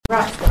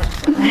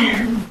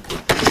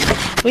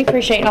We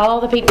appreciate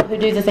all the people who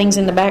do the things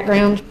in the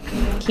background,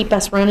 keep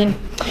us running.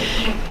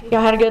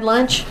 Y'all had a good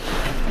lunch?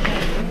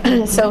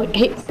 So let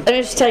me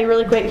just tell you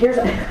really quick.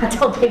 I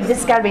told Dave this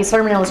has got to be a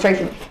sermon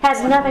illustration.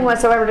 Has nothing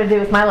whatsoever to do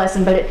with my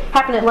lesson, but it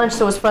happened at lunch,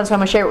 so it was fun. So I'm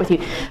gonna share it with you.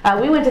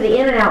 We went to the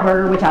In-N-Out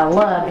Burger, which I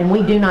love, and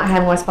we do not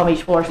have in West Palm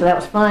Beach, Florida, so that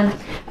was fun.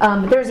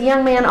 There's a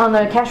young man on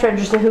the cash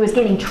register who is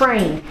getting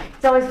trained.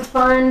 It's always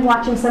fun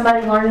watching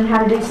somebody learning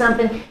how to do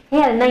something. He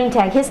had a name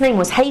tag. His name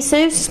was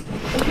Jesus.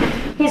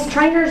 His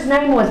trainer's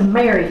name was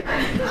Mary.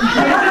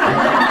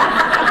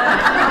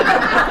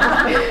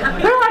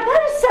 We're like,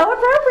 that is so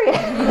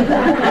appropriate.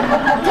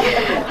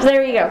 So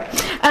there you go.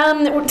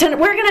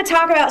 We're going to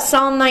talk about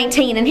Psalm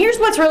 19. And here's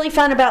what's really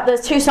fun about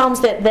those two Psalms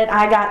that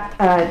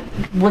I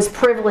was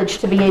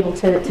privileged to be able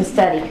to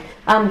study.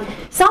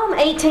 Psalm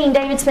 18,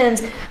 David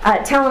spends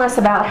telling us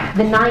about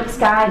the night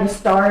sky, the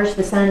stars,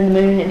 the sun, and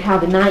the moon, and how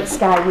the night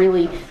sky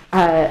really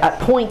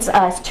points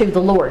us to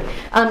the Lord.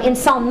 In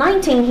Psalm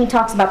 19, he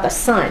talks about the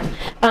sun.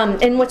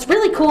 And what's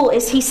really cool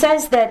is he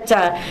says that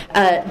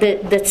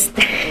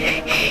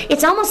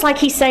it's almost like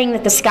he's saying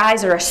that the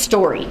skies are a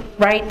story,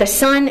 right? The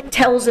sun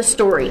tells a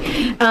story.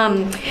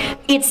 The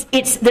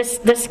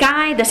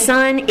sky, the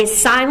sun is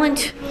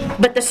silent,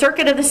 but the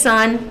circuit of the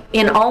sun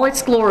in all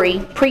its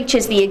glory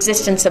preaches the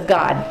existence of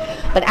God.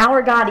 But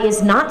our God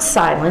is not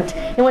silent.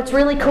 And what's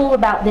really cool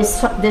about this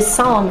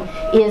psalm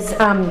is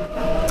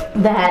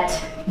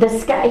that the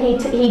sky,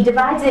 he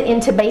divides it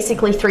into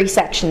basically three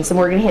sections, and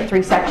we're going to hit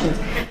three sections.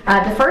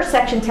 The first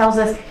section tells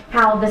us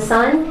how the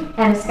sun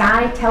and the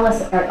sky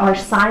are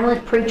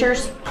silent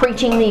preachers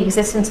preaching the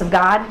existence of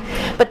God.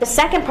 But the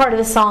second part of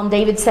the psalm,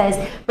 David says,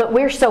 but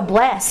we're so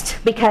blessed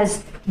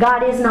because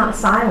God is not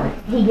silent.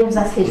 He gives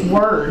us His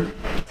Word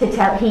to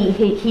tell.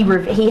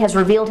 He has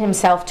revealed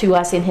Himself to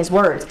us in His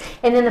words.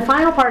 And then the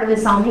final part of the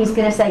psalm, he's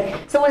going to say,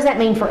 so what does that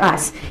mean for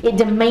us? It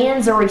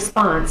demands a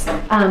response,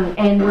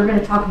 and we're going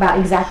to talk about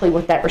exactly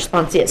what that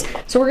response is.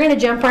 So we're going to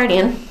jump right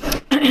in.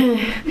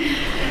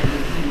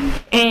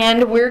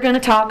 And we're going to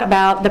talk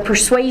about the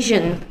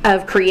persuasion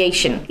of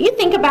creation. You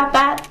think about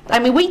that? I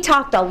mean, we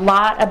talked a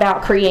lot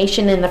about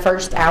creation in the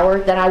first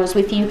hour that I was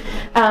with you.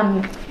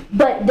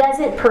 But does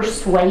it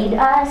persuade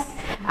us?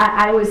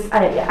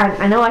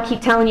 I know I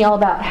keep telling y'all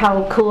about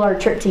how cool our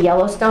trip to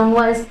Yellowstone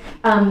was.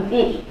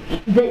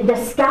 The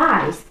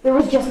skies, there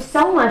was just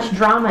so much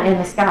drama in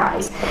the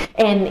skies.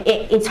 And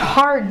it's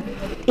hard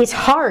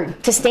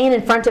to stand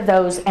in front of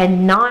those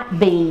and not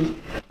be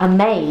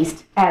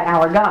amazed at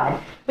our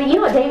God. But you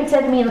know what David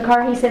said to me in the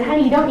car? He said,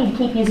 honey, you don't need to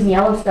keep using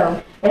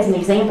Yellowstone as an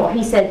example.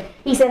 He said,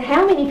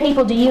 how many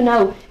people do you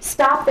know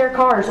stop their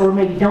cars, or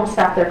maybe don't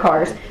stop their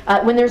cars,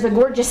 when there's a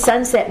gorgeous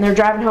sunset and they're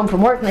driving home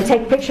from work and they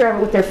take a picture of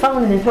it with their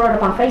phone and then throw it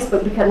up on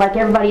Facebook because like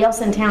everybody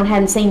else in town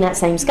hadn't seen that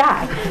same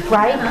sky,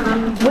 right?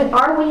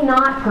 Are we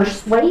not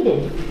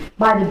persuaded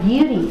by the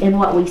beauty in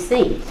what we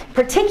see,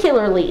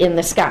 particularly in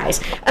the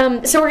skies?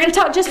 So we're going to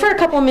talk just for a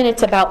couple of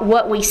minutes about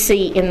what we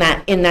see in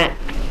that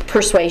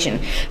persuasion.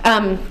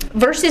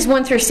 Verses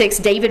 1 through 6,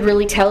 David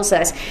really tells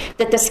us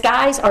that the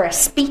skies are a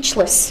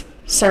speechless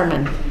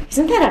sermon.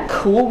 Isn't that a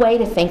cool way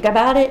to think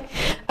about it?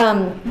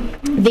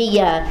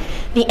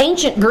 The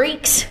ancient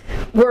Greeks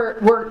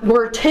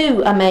were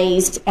too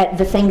amazed at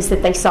the things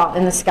that they saw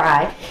in the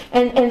sky,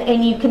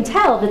 and you can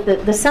tell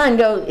that the sun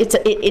goes.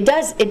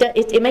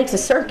 It makes a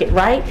circuit,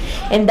 right?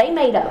 And they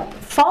made up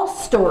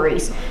false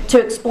stories to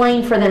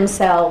explain for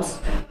themselves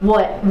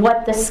what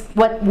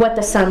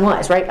the sun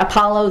was, right?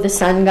 Apollo, the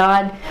sun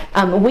god.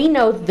 We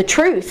know the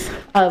truth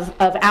of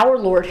our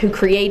Lord who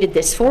created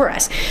this for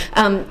us.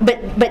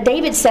 But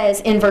David says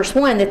in verse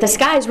 1 that the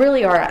skies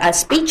really are a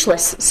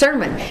speechless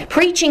sermon,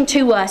 preaching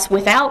to us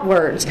without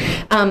words.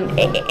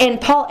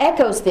 And Paul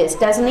echoes this,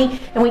 doesn't he?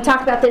 And we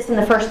talked about this in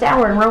the first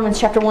hour in Romans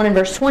chapter 1 and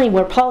verse 20,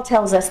 where Paul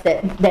tells us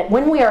that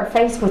when we are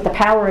faced with the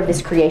power of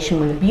this creation,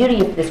 with the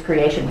beauty of this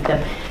creation,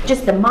 with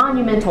just the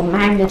monumental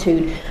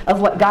magnitude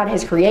of what God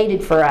has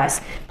created for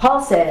us,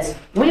 Paul says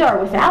we are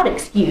without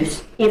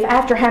excuse if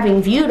after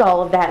having viewed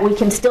all of that we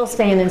can still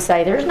stand and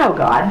say there's no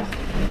God.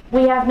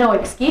 We have no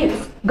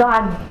excuse.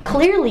 God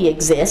clearly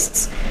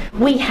exists.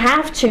 We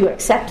have to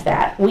accept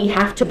that. We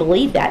have to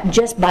believe that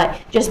just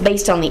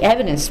based on the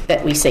evidence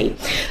that we see.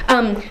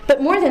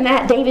 But more than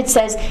that, David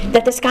says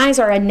that the skies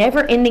are a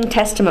never-ending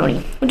testimony.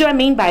 What do I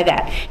mean by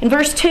that? In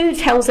verse 2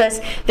 tells us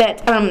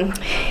that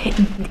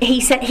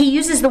he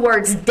uses the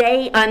words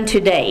day unto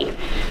day,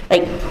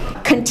 like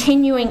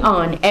continuing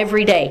on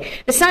every day.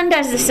 The sun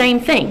does the same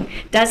thing,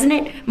 doesn't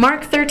it?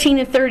 Mark 13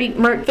 and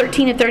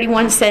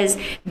 31 says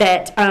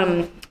that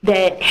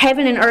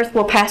heaven and earth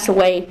will pass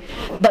away,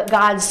 but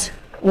God's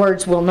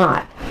words will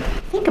not.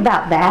 Think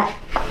about that.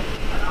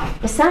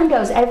 The sun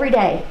goes every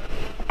day,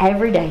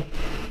 every day,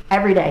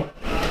 every day.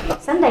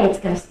 Someday it's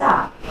going to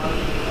stop.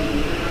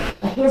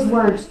 But His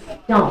words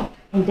don't.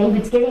 And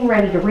David's getting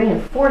ready to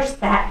reinforce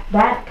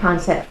that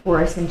concept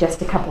for us in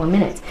just a couple of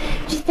minutes.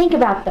 Just think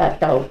about that,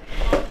 though.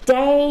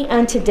 Day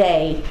unto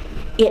day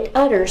it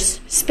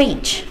utters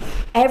speech.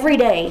 Every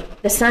day,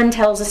 the sun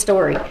tells a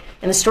story.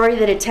 And the story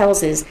that it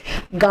tells is,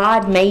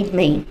 God made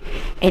me,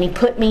 and he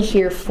put me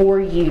here for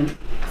you,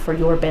 for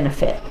your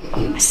benefit.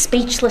 A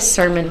speechless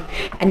sermon,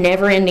 a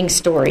never-ending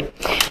story.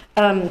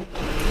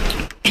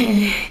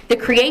 The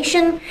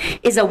creation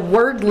is a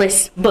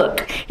wordless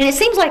book. And it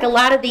seems like a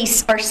lot of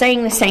these are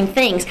saying the same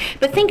things.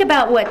 But think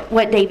about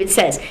what David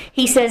says.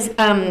 He says,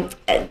 Warren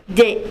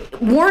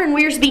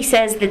Wiersbe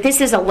says that this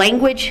is a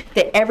language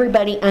that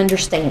everybody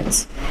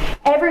understands.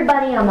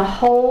 Everybody on the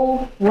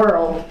whole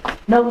world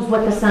knows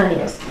what the sun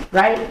is,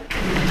 right?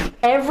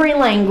 Every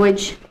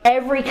language,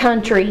 every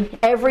country,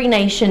 every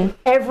nation,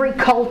 every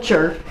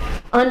culture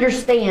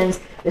understands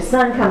the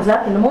sun comes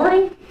up in the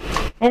morning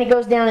and it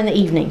goes down in the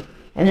evening.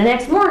 And the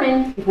next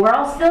morning, if we're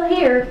all still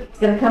here, it's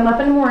going to come up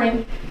in the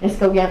morning and it's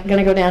going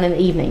to go down in the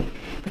evening.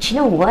 But you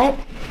know what?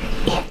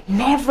 It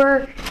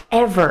never,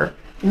 ever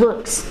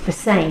looks the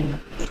same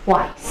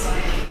twice.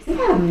 Isn't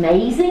that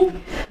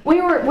amazing? We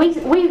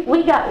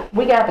got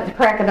up at the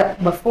crack of dawn,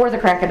 before the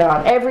crack of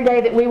dawn, every day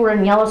that we were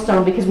in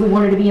Yellowstone because we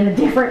wanted to be in a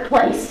different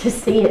place to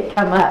see it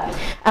come up.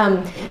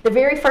 The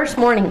very first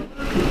morning,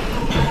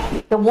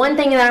 the one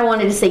thing that I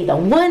wanted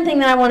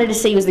to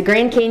see was the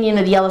Grand Canyon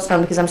of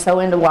Yellowstone because I'm so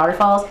into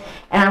waterfalls,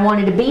 and I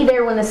wanted to be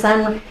there when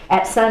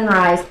at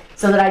sunrise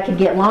so that I could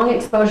get long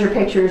exposure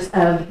pictures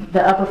of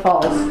the upper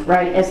falls,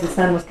 right, as the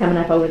sun was coming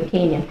up over the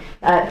canyon.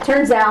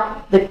 Turns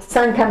out the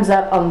sun comes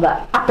up on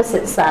the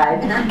opposite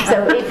side.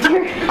 So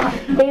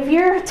if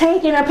you're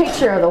taking a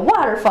picture of the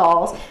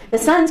waterfalls, the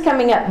sun's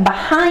coming up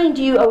behind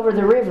you over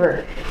the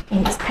river,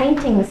 and it's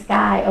painting the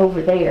sky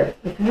over there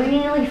with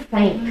really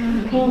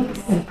faint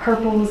pinks and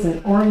purples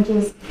and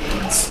oranges.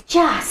 It's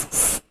just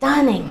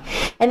stunning.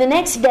 And the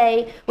next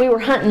day, we were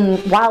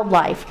hunting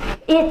wildlife.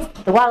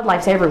 The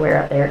wildlife's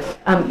everywhere up there.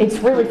 It's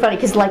really funny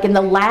because, like in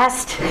the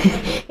last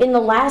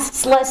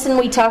lesson,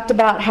 we talked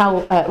about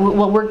how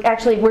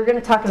we're going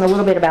to talk in a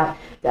little bit about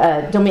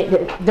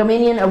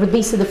dominion over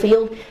beasts of the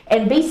field.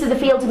 And beasts of the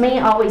field to me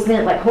always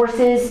meant like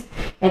horses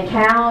and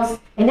cows,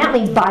 and that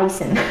means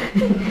bison.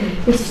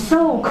 It's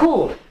so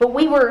cool. But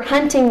we were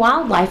hunting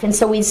wildlife, and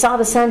so we saw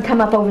the sun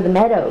come up over the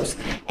meadows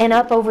and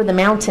up over the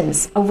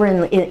mountains over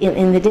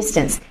in the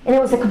distance. And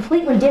it was a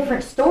completely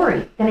different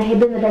story than it had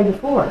been the day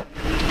before.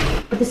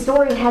 But the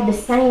story had the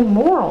same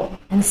moral.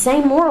 And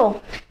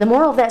the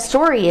moral of that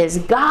story is,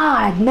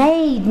 God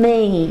made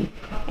me.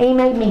 And he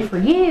made me for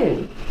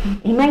you.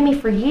 He made me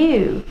for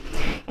you.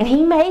 And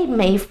he made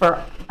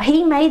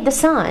the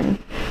sun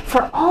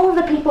for all of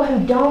the people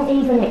who don't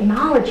even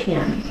acknowledge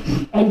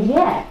him. And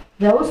yet,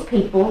 those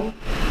people,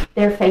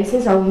 their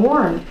faces are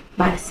warmed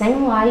by the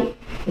same light,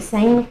 the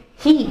same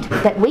heat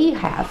that we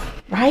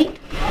have, right?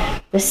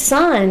 The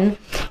sun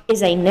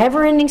is a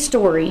never-ending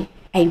story,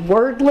 a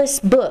wordless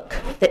book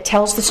that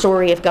tells the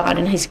story of God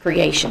and his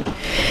creation.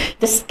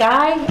 The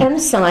sky and the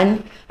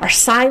sun are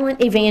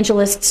silent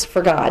evangelists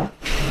for God.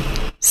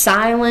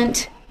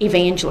 Silent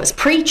evangelists,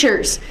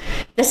 preachers.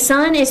 The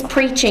sun is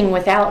preaching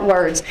without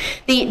words.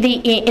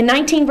 In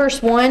 19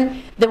 verse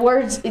 1, the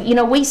words,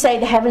 we say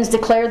the heavens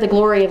declare the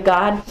glory of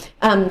God.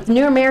 The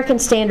New American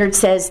Standard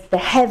says the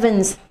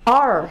heavens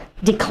are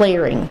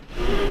declaring,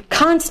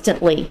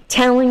 constantly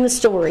telling the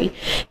story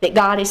that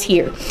God is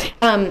here.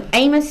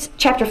 Amos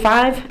chapter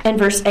 5 and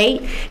verse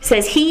 8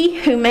 says, He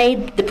who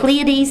made the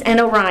Pleiades and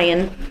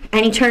Orion,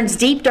 and he turns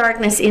deep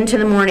darkness into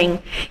the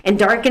morning and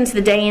darkens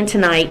the day into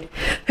night,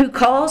 who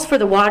calls for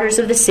the waters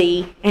of the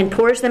sea and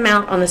pours them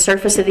out on the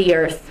surface of the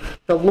earth.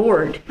 The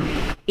Lord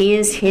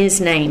is his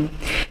name.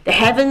 The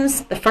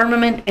heavens, the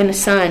firmament, and the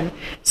sun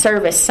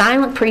serve as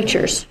silent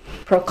preachers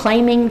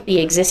proclaiming the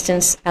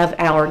existence of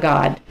our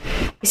God.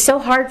 It's so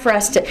hard for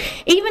us to,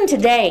 even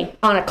today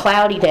on a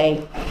cloudy day,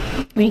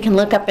 when you can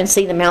look up and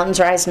see the mountains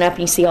rising up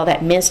and you see all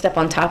that mist up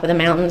on top of the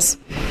mountains,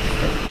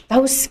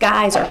 those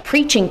skies are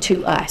preaching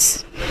to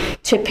us.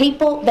 To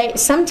people,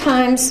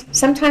 sometimes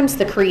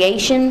the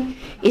creation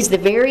is the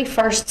very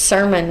first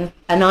sermon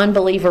a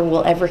non-believer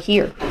will ever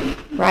hear,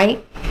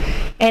 right?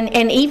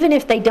 And even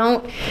if they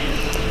don't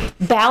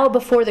bow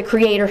before the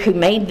Creator who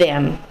made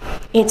them,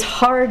 it's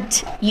hard.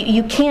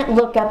 You can't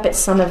look up at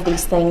some of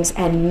these things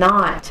and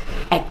not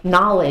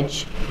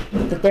acknowledge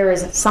that there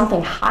is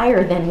something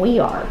higher than we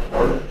are.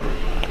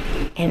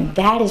 And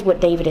that is what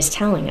David is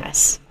telling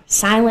us.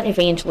 Silent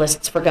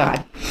evangelists for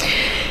God.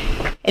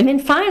 And then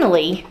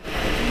finally,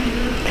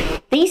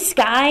 these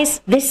skies,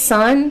 this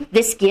sun,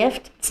 this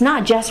gift, it's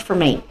not just for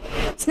me.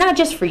 It's not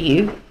just for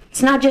you.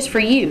 It's not just for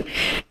you.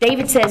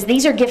 David says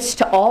these are gifts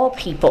to all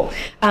people.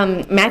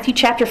 Matthew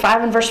chapter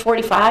 5 and verse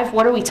 45,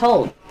 what are we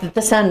told? That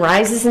the sun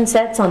rises and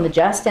sets on the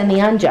just and the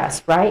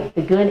unjust, right?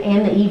 The good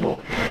and the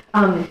evil.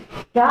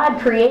 God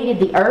created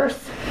the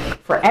earth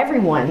for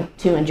everyone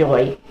to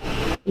enjoy,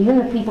 even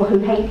the people who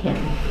hate him,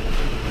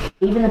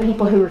 even the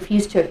people who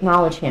refuse to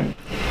acknowledge him,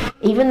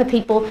 even the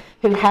people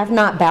who have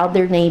not bowed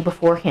their knee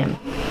before him.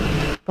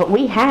 But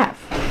we have.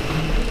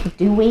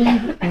 Do we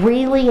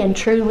really and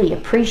truly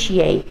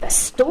appreciate the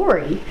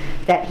story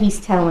that he's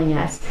telling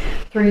us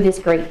through this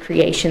great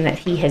creation that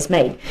he has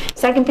made?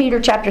 2 Peter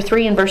chapter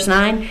 3 and verse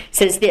 9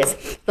 says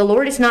this, "The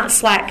Lord is not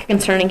slack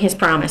concerning his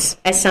promise,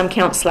 as some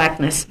count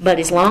slackness, but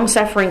is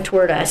long-suffering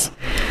toward us."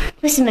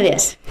 Listen to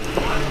this.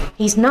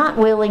 He's not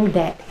willing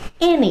that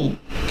any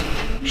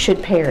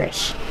should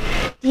perish.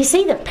 Do you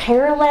see the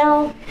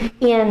parallel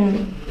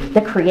in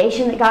the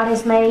creation that God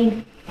has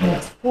made? And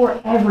it's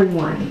for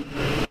everyone.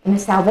 And the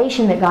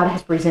salvation that God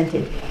has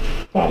presented,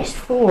 that is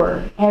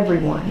for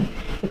everyone.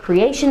 The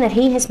creation that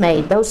he has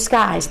made, those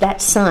skies,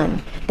 that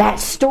sun, that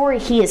story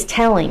he is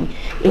telling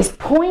is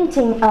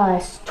pointing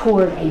us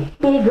toward a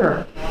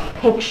bigger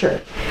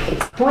picture.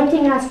 It's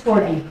pointing us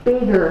toward a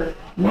bigger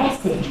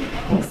message.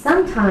 And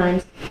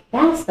sometimes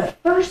that's the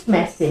first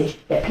message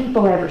that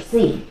people ever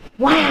see.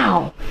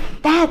 Wow,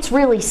 that's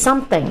really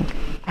something.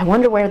 I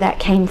wonder where that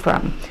came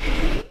from.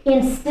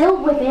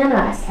 Instilled within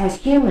us as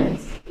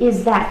humans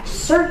is that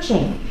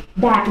searching,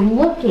 that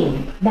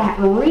looking, that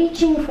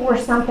reaching for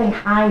something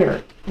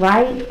higher,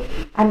 right?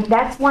 And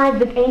that's why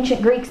the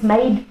ancient Greeks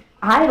made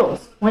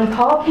idols. When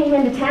Paul came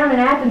into town in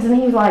Athens and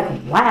he was like,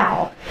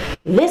 wow,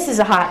 this is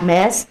a hot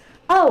mess.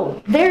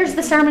 Oh, there's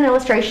the sermon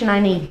illustration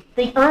I need.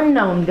 The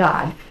unknown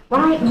God,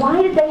 right?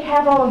 Why did they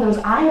have all of those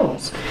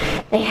idols?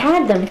 They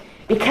had them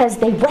because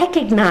they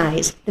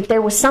recognized that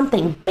there was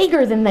something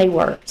bigger than they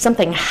were,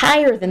 something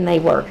higher than they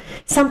were,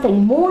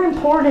 something more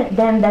important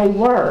than they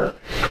were,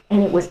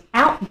 and it was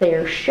out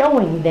there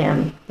showing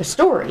them the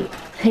story.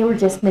 They were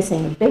just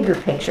missing the bigger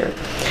picture.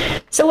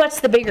 So what's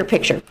the bigger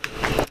picture?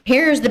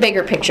 Here's the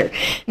bigger picture.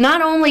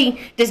 Not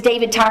only does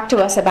David talk to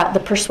us about the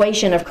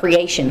persuasion of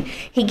creation,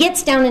 he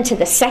gets down into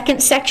the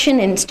second section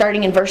and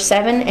starting in verse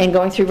 7 and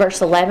going through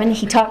verse 11,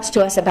 he talks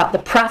to us about the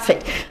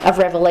prophet of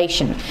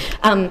Revelation.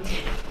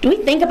 Do we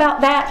think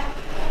about that?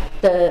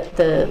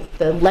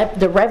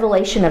 The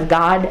revelation of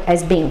God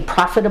as being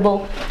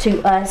profitable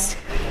to us?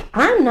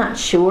 I'm not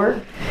sure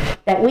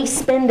that we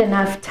spend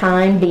enough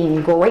time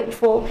being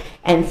grateful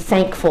and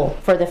thankful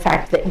for the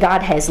fact that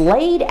God has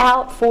laid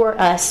out for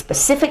us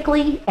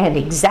specifically and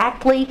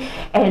exactly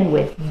and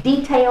with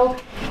detail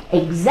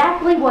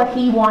exactly what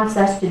he wants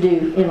us to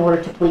do in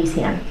order to please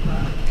him.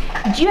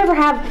 Did you ever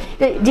have,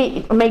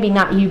 maybe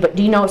not you, but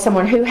do you know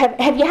someone who,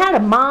 have you had a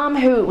mom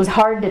who it was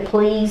hard to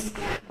please?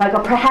 Like,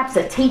 or perhaps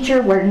a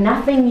teacher where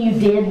nothing you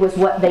did was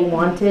what they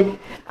wanted?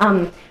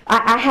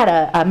 I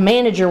had a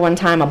manager one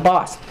time, a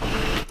boss,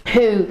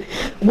 who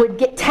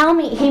would tell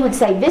me, he would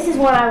say, this is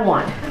what I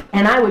want.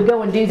 And I would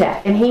go and do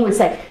that. And he would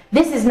say,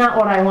 this is not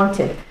what I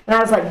wanted. And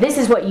I was like, this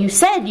is what you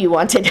said you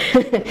wanted.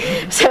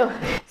 So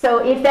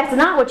if that's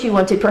not what you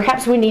wanted,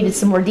 perhaps we needed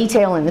some more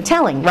detail in the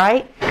telling,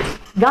 right?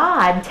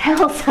 God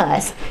tells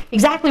us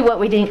exactly what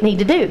we need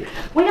to do.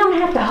 We don't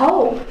have to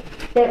hope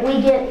that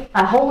we get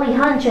a holy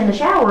hunch in the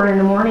shower in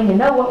the morning and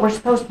know what we're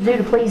supposed to do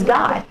to please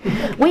God.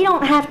 We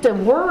don't have to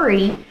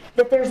worry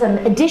that there's an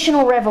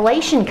additional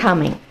revelation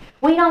coming.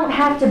 We don't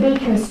have to be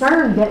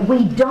concerned that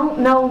we don't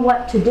know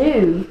what to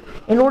do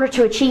in order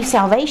to achieve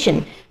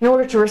salvation, in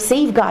order to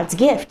receive God's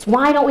gifts.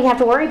 Why don't we have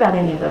to worry about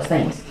any of those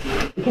things?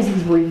 Because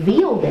he's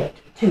revealed it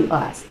to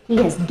us. He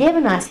has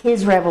given us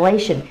his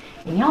revelation.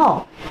 And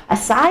y'all,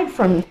 aside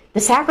from the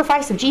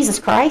sacrifice of Jesus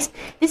Christ,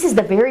 this is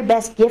the very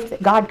best gift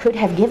that God could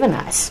have given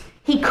us.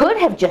 He could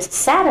have just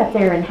sat up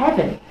there in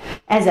heaven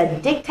as a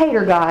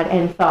dictator God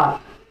and thought,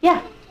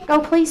 yeah, go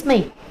please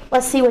me.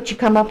 Let's see what you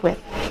come up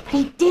with. But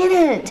he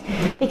didn't,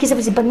 because it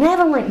was a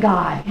benevolent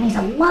God, and he's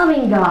a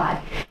loving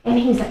God, and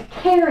he's a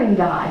caring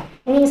God,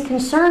 and he is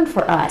concerned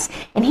for us,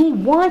 and he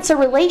wants a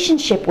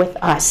relationship with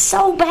us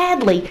so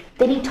badly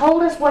that he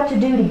told us what to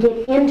do to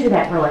get into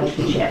that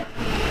relationship.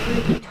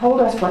 He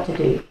told us what to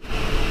do.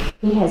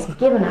 He has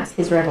given us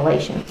his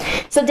revelation.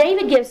 So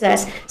David gives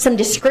us some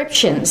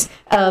descriptions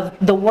of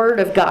the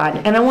Word of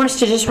God. And I want us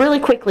to just really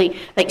quickly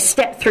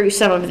step through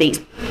some of these.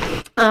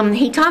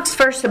 He talks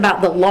first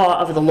about the law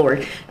of the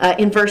Lord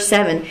in verse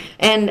 7.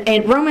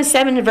 And Romans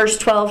 7 and verse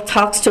 12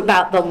 talks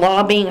about the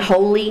law being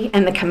holy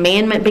and the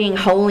commandment being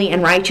holy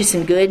and righteous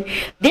and good.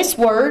 This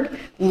word,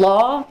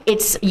 law,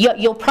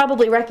 you'll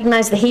probably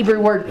recognize the Hebrew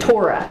word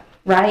Torah.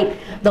 Right?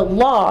 The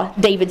law,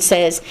 David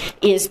says,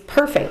 is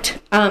perfect.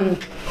 And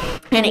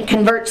it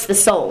converts the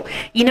soul.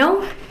 You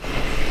know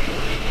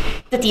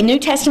that the New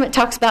Testament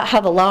talks about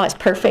how the law is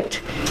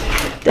perfect?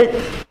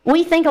 That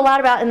we think a lot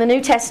about in the New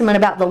Testament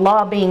about the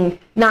law being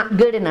not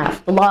good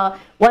enough. The law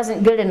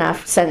wasn't good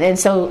enough.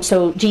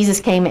 So Jesus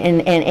came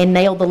and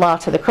nailed the law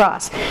to the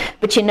cross.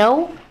 But you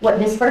know what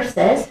this verse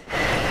says?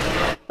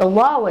 The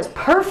law was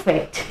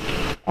perfect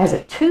as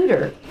a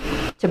tutor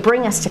to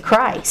bring us to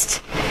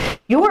Christ.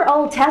 Your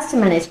Old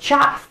Testament is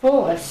chock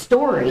full of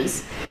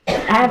stories.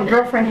 I have a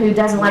girlfriend who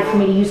doesn't like for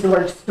me to use the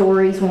word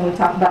stories when we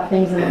talk about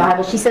things in the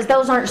Bible. She says,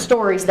 those aren't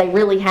stories, they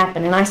really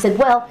happen. And I said,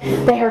 well,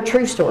 they are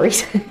true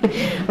stories,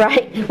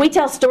 right? We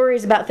tell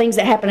stories about things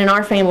that happen in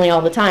our family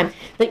all the time.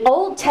 The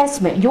Old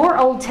Testament, your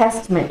Old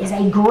Testament, is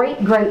a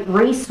great, great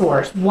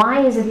resource.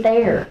 Why is it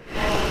there?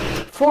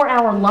 for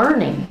our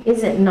learning,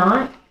 is it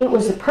not? It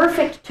was a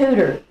perfect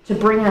tutor to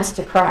bring us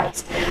to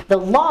Christ. The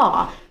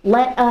law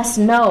let us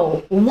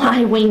know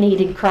why we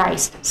needed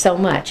Christ so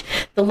much.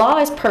 The law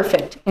is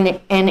perfect, and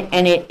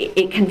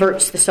it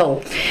converts the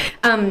soul.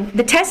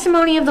 The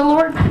testimony of the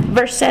Lord,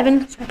 verse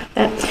 7. Sorry about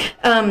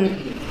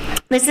that.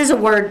 This is a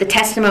word, the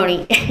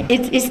testimony.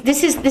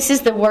 This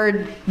is the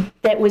word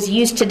that was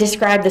used to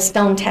describe the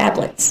stone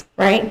tablets,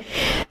 right?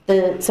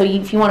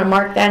 If you want to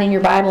mark that in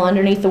your Bible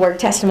underneath the word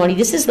testimony,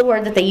 this is the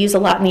word that they use a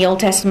lot in the Old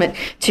Testament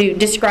to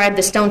describe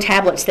the stone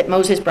tablets that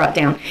Moses brought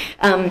down.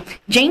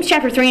 James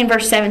chapter 3 and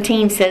verse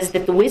 17 says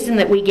that the wisdom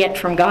that we get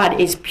from God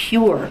is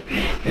pure.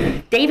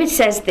 David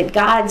says that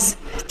God's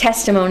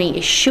testimony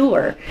is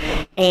sure,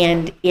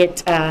 and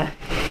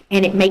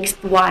it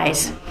makes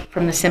wise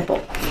from the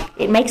simple.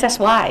 It makes us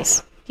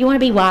wise. Do you want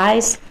to be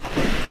wise?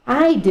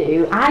 I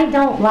do. I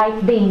don't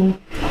like being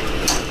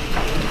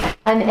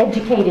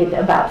uneducated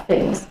about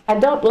things. I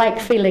don't like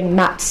feeling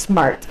not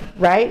smart,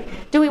 right?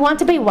 Do we want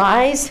to be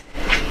wise?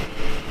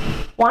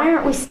 Why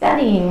aren't we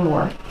studying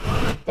more?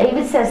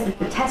 David says that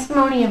the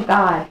testimony of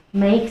God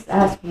makes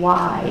us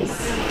wise.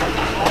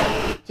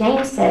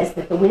 James says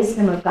that the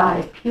wisdom of God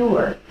is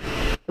pure,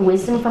 the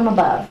wisdom from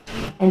above.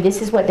 And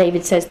this is what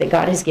David says that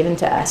God has given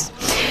to us.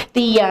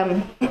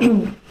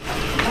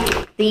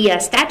 The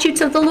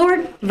statutes of the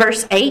Lord,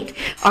 verse 8,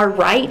 are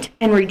right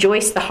and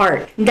rejoice the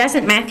heart.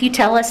 Doesn't Matthew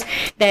tell us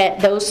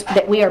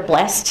that we are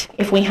blessed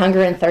if we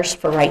hunger and thirst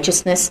for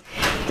righteousness?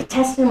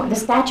 The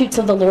statutes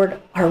of the Lord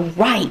are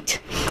right.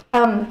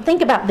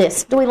 Think about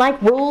this. Do we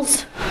like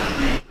rules?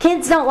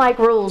 Kids don't like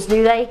rules,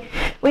 do they?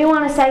 We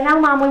want to say,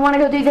 no, Mom, we want to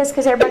go do this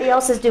because everybody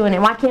else is doing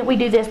it. Why can't we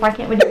do this? Why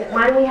can't we do that?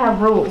 Why do we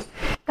have rules?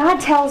 God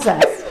tells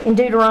us in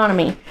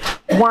Deuteronomy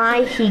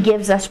why He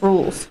gives us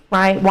rules,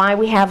 right? Why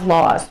we have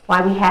laws,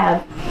 why we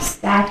have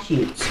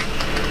statutes.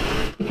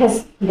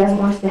 Because He doesn't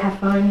want us to have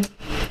fun,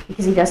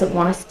 because He doesn't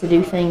want us to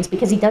do things,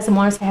 because He doesn't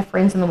want us to have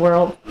friends in the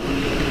world.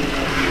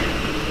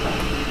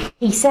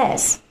 He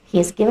says He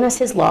has given us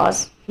His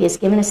laws, He has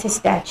given us His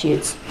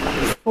statutes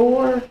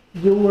for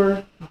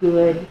your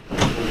good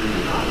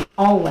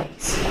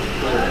always.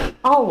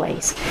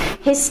 Always.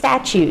 His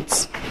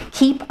statutes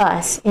keep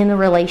us in a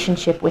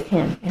relationship with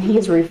Him. And He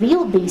has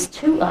revealed these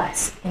to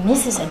us. And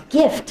this is a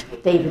gift,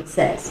 David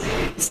says.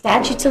 The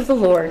statutes of the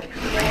Lord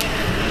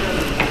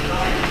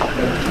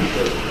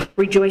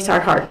rejoice our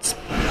hearts.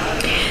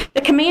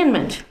 The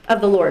commandment of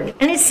the Lord.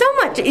 And it's so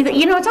much,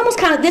 it's almost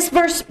kind of this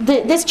verse,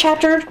 this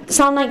chapter,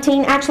 Psalm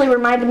 19, actually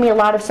reminded me a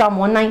lot of Psalm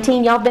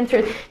 119. Y'all done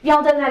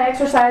that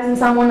exercise in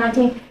Psalm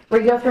 119? Where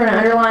you go through and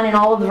underline in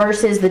all of the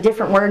verses the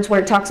different words where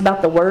it talks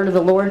about the word of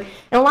the Lord.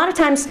 And a lot of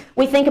times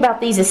we think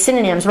about these as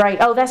synonyms, right?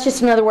 Oh, that's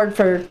just another word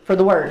for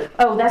the word.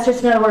 Oh, that's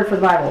just another word for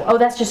the Bible. Oh,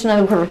 that's just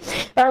another word.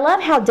 But I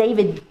love how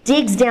David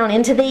digs down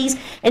into these,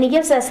 and he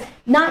gives us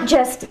not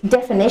just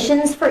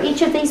definitions for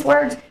each of these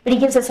words, but he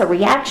gives us a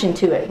reaction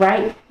to it,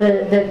 right?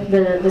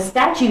 The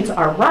statutes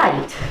are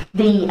right.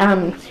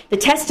 The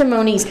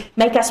testimonies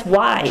make us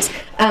wise.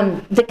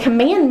 The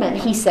commandment,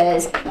 he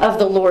says, of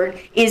the Lord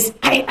is,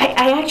 I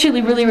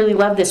actually really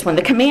love this one.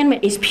 The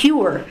commandment is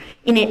pure,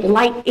 and it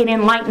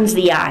enlightens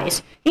the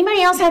eyes.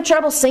 Anybody else have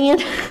trouble seeing?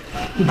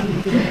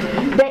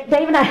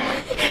 Dave and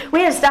I,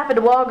 we had to stop at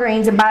the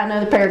Walgreens and buy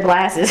another pair of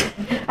glasses.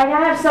 I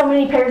have so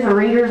many pairs of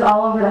readers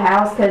all over the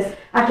house because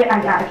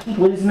I keep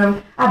losing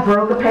them. I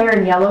broke a pair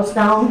in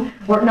Yellowstone.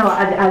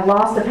 I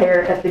lost a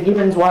pair at the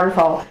Gibbons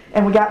waterfall.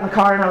 And we got in the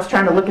car and I was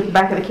trying to look at the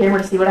back of the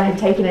camera to see what I had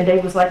taken. And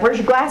Dave was like, "Where's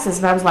your glasses?"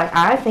 And I was like,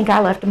 "I think I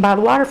left them by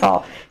the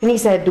waterfall." And he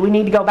said, "Do we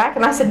need to go back?"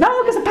 And I said,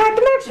 "No, because I packed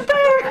an extra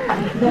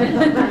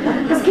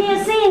pair." Because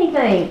can't see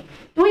anything.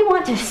 Do we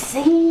want to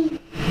see?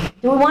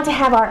 Do we want to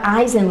have our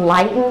eyes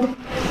enlightened?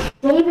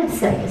 David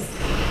says,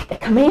 the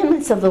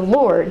commandments of the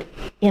Lord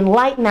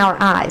enlighten our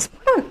eyes.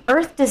 What on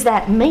earth does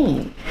that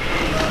mean?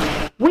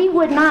 We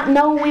would not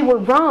know we were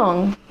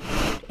wrong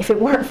if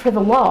it weren't for the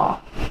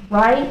law,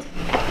 right?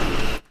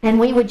 And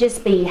we would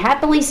just be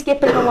happily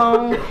skipping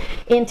along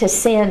into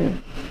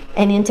sin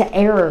and into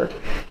error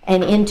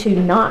and into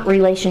not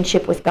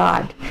relationship with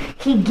God.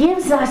 He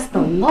gives us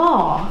the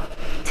law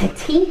to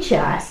teach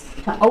us,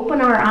 to open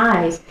our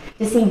eyes,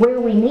 to see where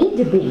we need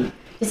to be,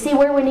 to see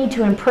where we need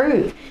to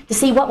improve, to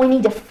see what we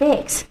need to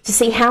fix, to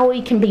see how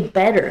we can be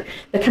better.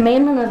 The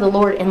commandment of the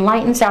Lord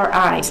enlightens our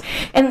eyes.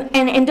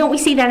 And don't we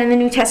see that in the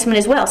New Testament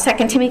as well?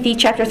 2 Timothy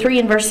chapter 3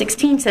 and verse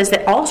 16 says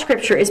that all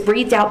Scripture is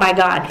breathed out by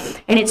God,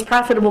 and it's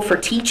profitable for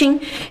teaching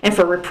and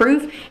for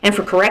reproof and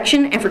for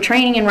correction and for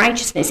training in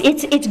righteousness.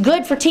 It's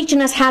good for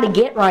teaching us how to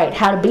get right,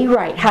 how to be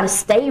right, how to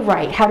stay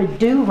right, how to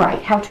do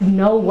right, how to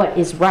know what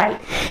is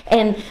right.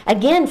 And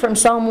again, from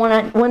Psalm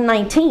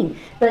 119,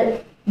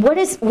 but what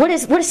does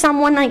Psalm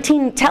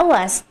 119 tell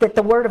us that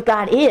the Word of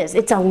God is?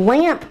 It's a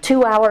lamp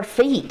to our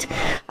feet,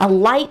 a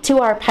light to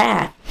our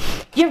path.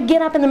 You ever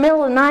get up in the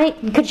middle of the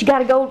night because you got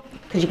to go?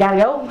 Because you got to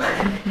go.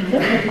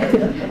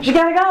 You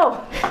got to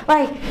go.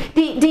 Like,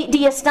 do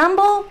you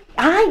stumble?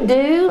 I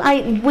do.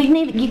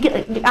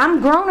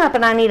 I'm grown up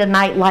and I need a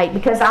night light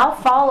because I'll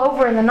fall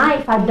over in the night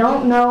if I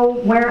don't know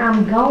where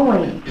I'm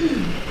going.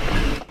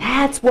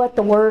 That's what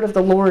the word of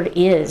the Lord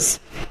is.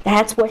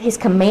 That's what his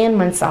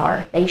commandments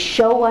are. They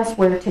show us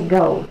where to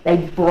go. They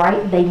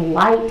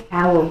light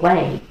our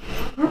way.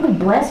 Aren't we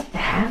blessed to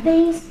have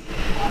these?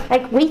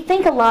 Like, we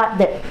think a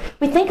lot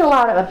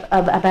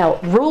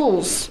about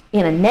rules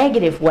in a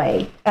negative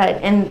way,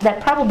 and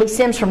that probably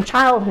stems from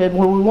childhood,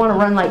 where we want to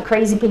run like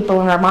crazy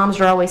people, and our moms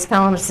are always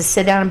telling us to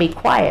sit down and be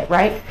quiet,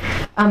 right?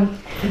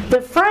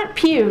 The front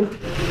pew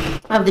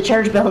of the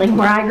church building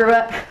where I grew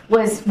up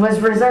was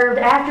reserved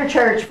after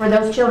church for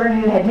those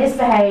children who had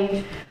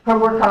misbehaved, who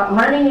were caught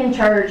running in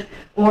church,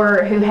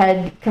 or who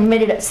had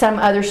committed some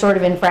other sort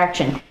of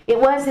infraction. It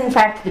was, in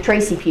fact, the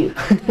Tracy pew.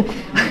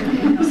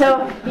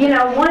 So,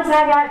 once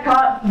I got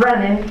caught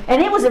running,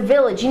 and it was a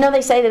village.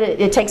 They say that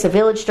it takes a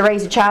village to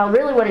raise a child.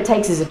 Really what it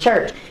takes is a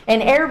church.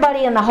 And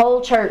everybody in the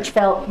whole church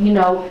felt,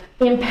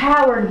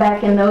 empowered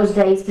back in those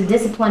days to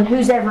discipline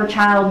whosever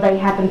child they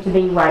happened to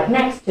be right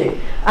next to.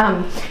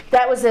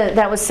 That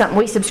was something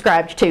we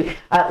subscribed to.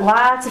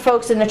 Lots of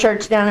folks in the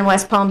church down in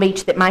West Palm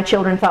Beach that my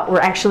children thought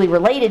were actually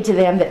related to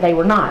them, that they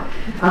were not.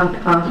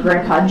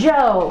 Grandpa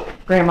Joe,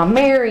 Grandma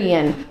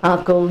Marion,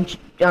 Uncle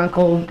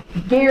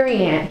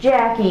Gary, Aunt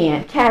Jackie,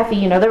 Aunt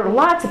Kathy. There were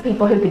lots of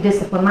people who could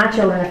discipline my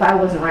children if I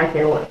wasn't right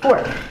there for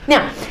it.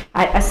 Now,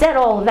 I said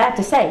all of that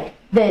to say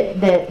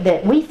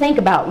that we think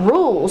about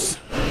rules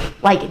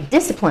like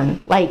discipline,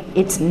 like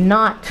it's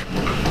not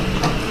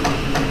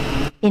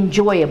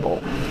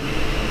enjoyable.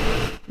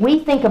 We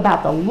think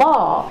about the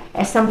law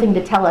as something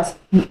to tell us,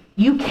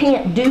 you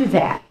can't do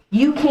that.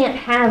 You can't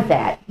have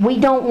that. We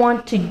don't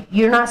want to,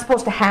 you're not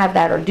supposed to have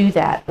that or do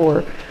that.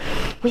 Or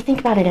we think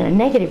about it in a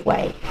negative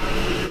way.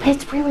 But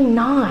it's really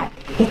not.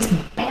 It's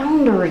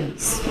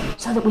boundaries,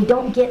 so that we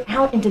don't get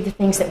out into the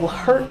things that will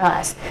hurt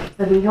us,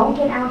 so that we don't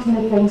get out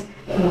into the things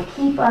that will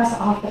keep us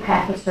off the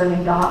path of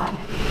serving God.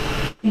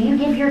 Do you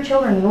give your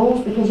children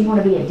rules because you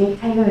want to be a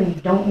dictator and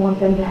you don't want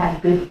them to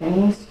have good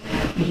things?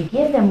 Do you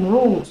give them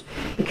rules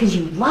because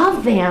you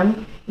love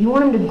them, you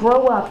want them to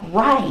grow up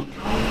right,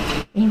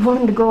 and you want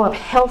them to grow up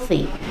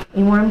healthy,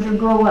 and you want them to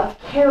grow up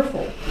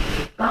careful?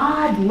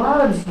 God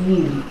loves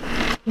you.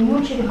 He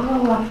wants you to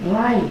grow up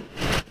right.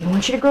 He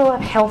wants you to grow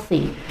up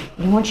healthy.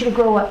 He wants you to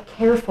grow up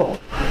careful.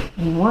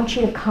 And he wants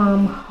you to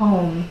come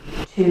home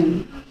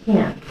to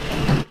him.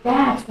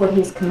 That's what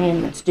his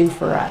commandments do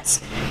for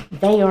us.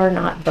 They are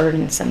not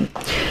burdensome.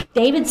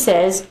 David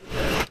says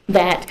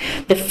that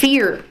the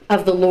fear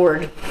of the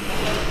Lord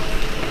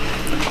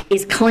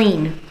is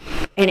clean,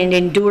 and it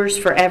endures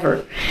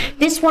forever.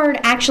 This word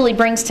actually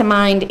brings to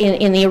mind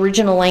in the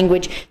original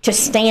language to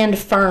stand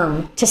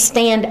firm, to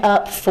stand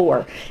up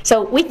for.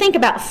 So we think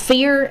about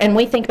fear and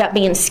we think about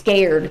being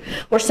scared,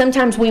 or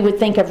sometimes we would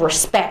think of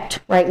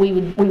respect, right? We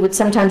would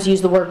sometimes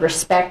use the word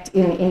respect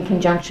in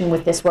conjunction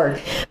with this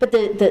word. But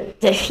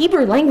the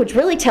Hebrew language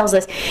really tells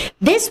us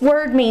this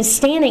word means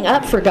standing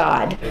up for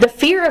God, the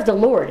fear of the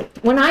Lord.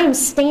 When I am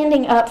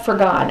standing up for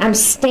God, I'm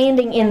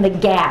standing in the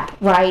gap,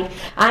 right?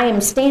 I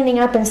am standing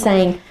up and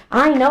saying,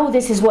 I know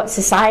this is what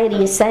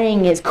society is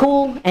saying is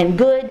cool and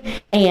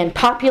good and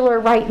popular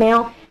right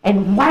now,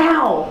 and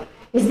wow,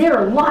 is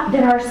there a lot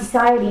that our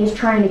society is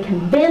trying to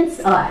convince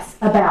us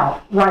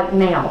about right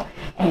now.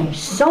 And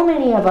so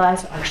many of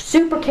us are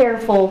super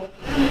careful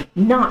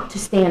not to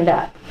stand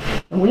up.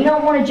 And we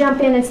don't want to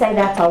jump in and say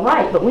that's all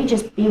right, but we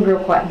just be real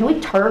quiet. Do we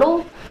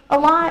turtle a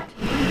lot?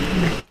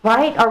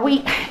 Right?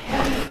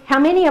 How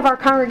many of our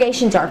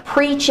congregations are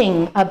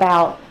preaching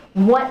about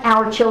what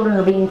our children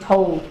are being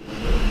told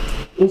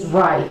is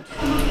right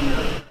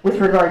with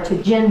regard to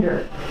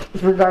gender,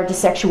 with regard to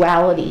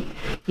sexuality?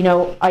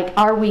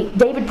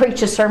 David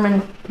preached a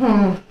sermon,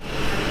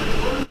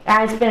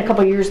 it's been a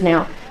couple years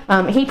now.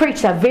 He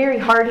preached a very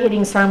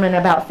hard-hitting sermon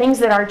about things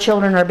that our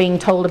children are being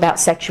told about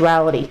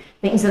sexuality,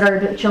 things that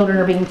our children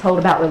are being told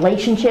about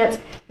relationships,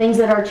 things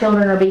that our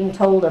children are being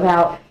told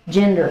about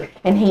gender.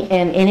 And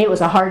it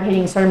was a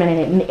hard-hitting sermon,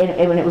 and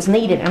it was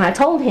needed. And I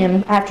told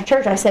him after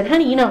church, I said,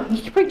 honey,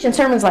 you're preaching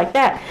sermons like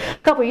that. A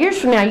couple of years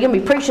from now, you're going to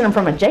be preaching them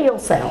from a jail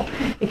cell,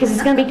 because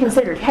it's going to be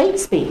considered hate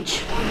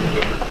speech.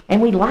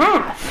 And we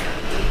laugh.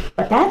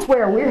 But that's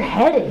where we're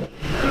headed.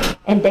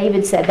 And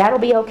David said, that'll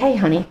be okay,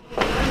 honey.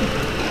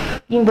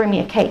 You can bring me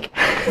a cake.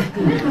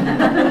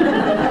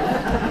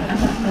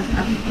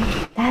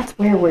 That's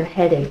where we're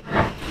headed.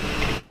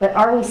 But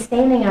are we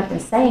standing up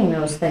and saying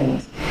those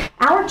things?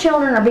 Our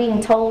children are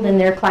being told in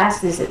their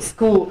classes at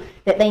school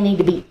that they need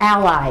to be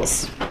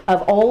allies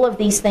of all of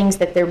these things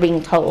that they're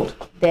being told.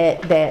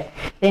 That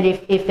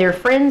if their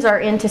friends are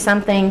into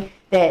something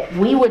that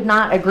we would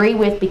not agree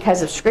with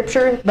because of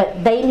Scripture,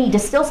 but they need to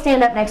still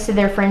stand up next to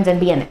their friends and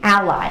be an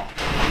ally.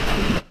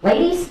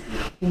 Ladies,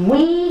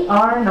 we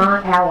are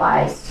not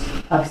allies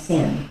of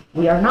sin.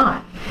 We are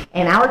not.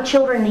 And our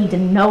children need to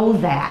know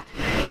that.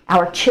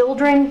 Our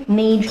children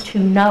need to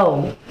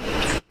know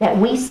that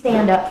we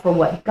stand up for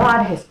what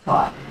God has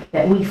taught,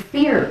 that we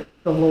fear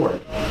the Lord.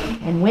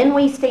 And when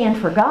we stand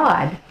for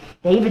God,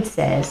 David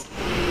says,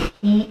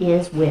 he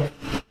is with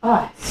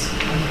us.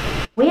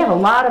 We have a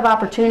lot of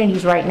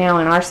opportunities right now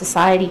in our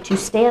society to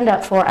stand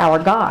up for our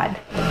God.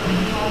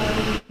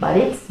 But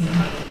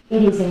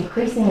it is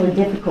increasingly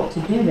difficult to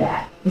do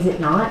that, is it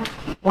not?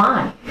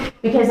 Why?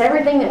 Because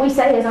everything that we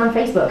say is on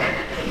Facebook.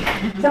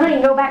 Somebody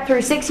can go back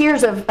through 6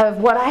 years of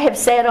what I have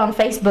said on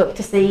Facebook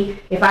to see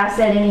if I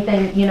said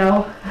anything,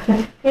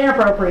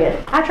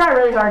 inappropriate. I try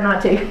really hard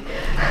not to.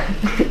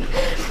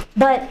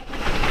 But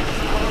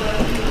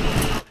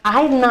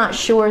I'm not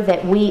sure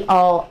that we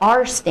all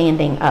are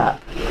standing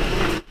up.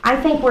 I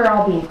think we're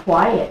all being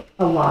quiet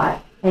a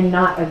lot and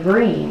not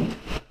agreeing.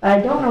 But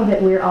I don't know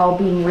that we're all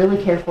being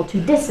really careful to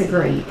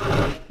disagree.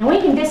 And we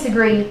can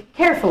disagree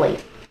carefully,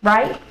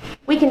 right?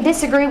 We can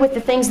disagree with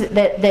the things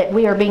that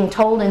we are being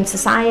told in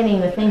society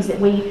and the things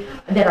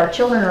that our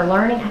children are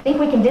learning. I think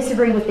we can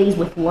disagree with these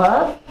with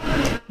love.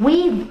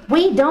 We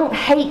don't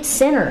hate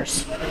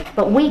sinners,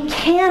 but we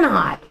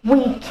cannot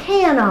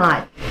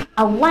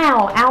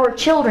allow our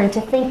children to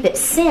think that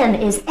sin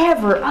is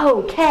ever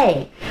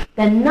okay.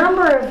 The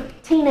number of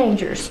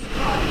teenagers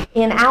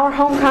in our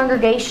home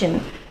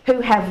congregation who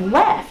have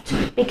left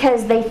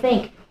because they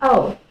think,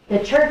 oh, the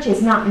church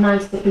is not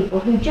nice to people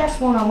who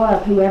just want to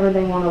love whoever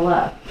they want to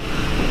love.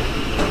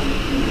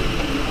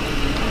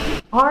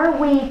 Are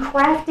we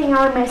crafting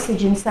our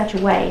message in such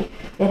a way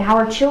that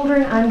our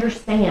children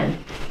understand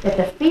that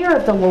the fear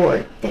of the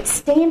Lord, that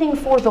standing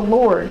for the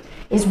Lord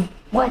is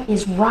what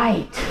is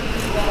right,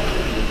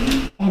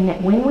 and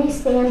that when we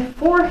stand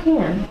for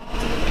Him,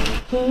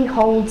 He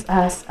holds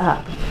us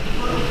up?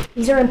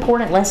 These are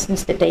important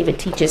lessons that David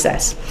teaches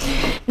us.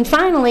 And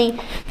finally,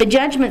 the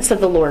judgments of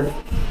the Lord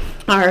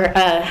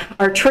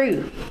are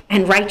true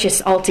and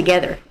righteous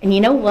altogether. And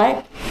you know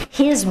what?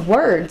 His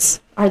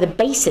words are the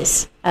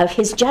basis of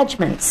His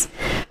judgments.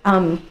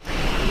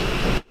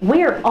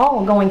 We're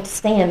all going to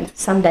stand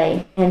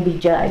someday and be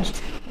judged.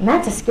 And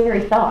that's a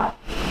scary thought.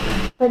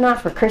 But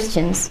not for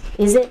Christians,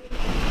 is it?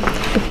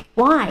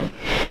 Why?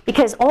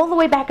 Because all the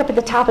way back up at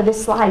the top of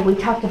this slide, we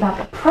talked about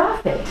the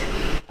profit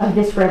of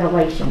this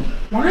revelation.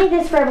 Why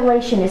this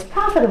revelation is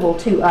profitable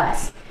to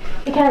us.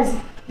 Because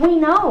we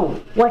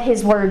know what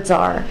His words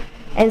are.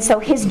 And so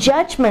His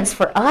judgments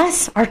for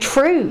us are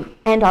true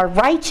and are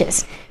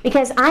righteous.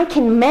 Because I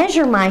can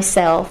measure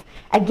myself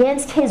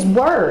against His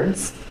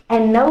words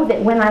and know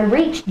that when I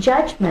reach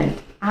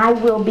judgment, I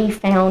will be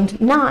found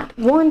not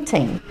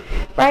wanting.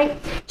 Right?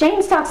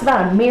 James talks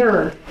about a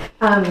mirror,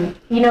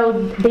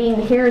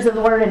 being hearers of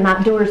the word and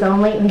not doers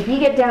only. And if you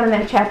get down in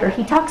that chapter,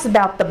 he talks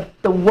about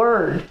the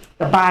word,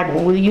 the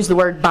Bible. We'll use the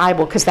word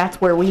Bible because that's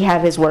where we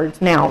have his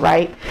words now,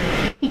 right?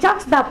 He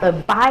talks about the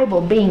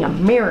Bible being a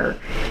mirror.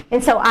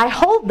 And so I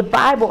hold the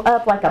Bible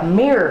up like a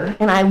mirror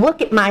and I look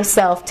at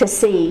myself to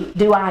see,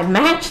 do I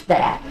match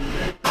that?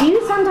 Do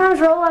you sometimes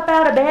roll up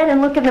out of bed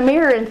and look in the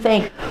mirror and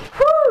think,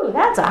 whew,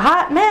 that's a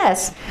hot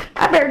mess.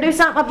 I better do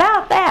something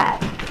about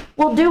that.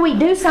 Well, do we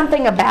do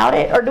something about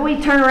it, or do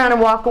we turn around and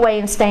walk away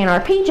and stay in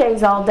our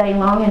PJs all day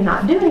long and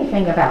not do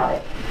anything about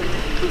it?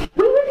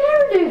 We would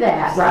never do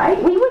that,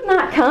 right? We would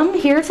not come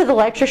here to the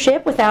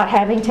lectureship without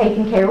having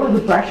taken care. We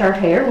would brush our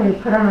hair, we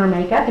would put on our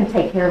makeup and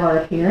take care of our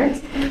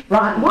appearance.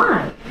 Right?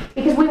 Why?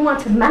 Because we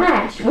want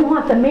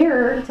the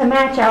mirror to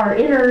match our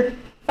inner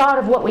thought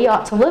of what we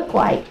ought to look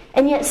like.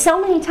 And yet so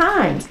many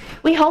times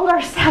we hold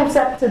ourselves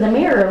up to the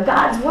mirror of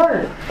God's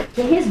Word,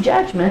 to His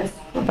judgments.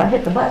 If I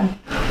hit the button.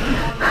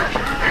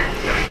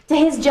 To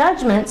His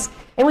judgments,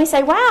 and we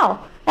say, wow,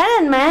 that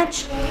doesn't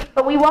match.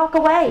 But we walk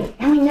away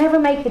and we never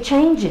make the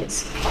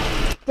changes.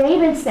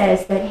 David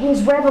says that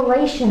his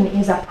revelation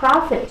is a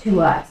profit to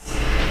us,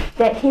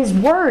 that his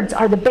words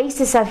are the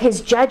basis of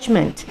his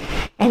judgment,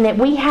 and that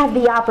we have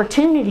the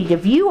opportunity to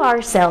view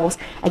ourselves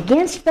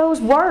against those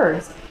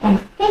words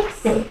and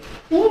fix it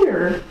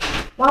here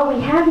while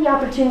we have the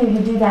opportunity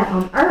to do that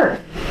on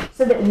earth,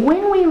 so that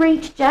when we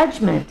reach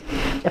judgment,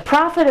 the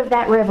prophet of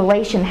that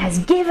revelation has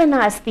given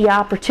us the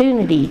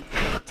opportunity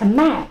to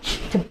match,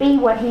 to be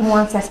what he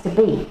wants us to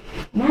be.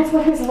 And that's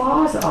what his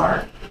laws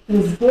are.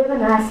 He's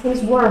given us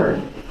his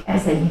word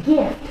as a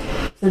gift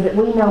so that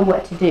we know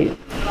what to do.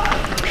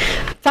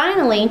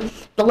 Finally,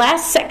 the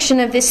last section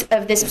of this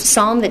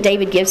psalm that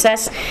David gives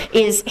us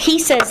is, he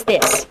says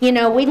this, we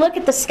look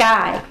at the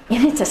sky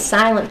and it's a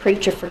silent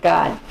preacher for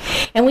God.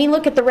 And we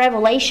look at the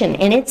revelation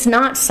and it's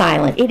not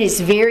silent. It is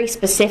very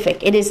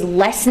specific. It is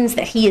lessons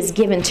that he has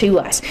given to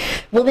us.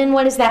 Well, then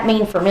what does that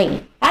mean for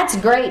me? That's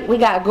great. We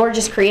got a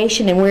gorgeous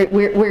creation and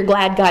we're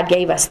glad God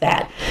gave us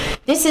that.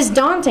 This is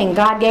daunting.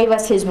 God gave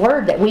us his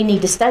word that we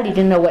need to study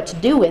to know what to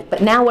do with.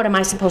 But now what am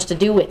I supposed to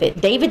do with it?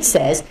 David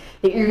says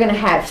that you're going to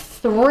have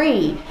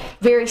 3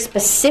 very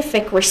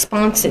specific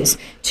responses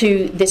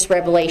to this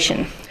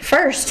revelation.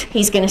 First,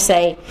 he's going to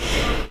say,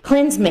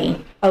 cleanse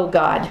me, O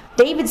God.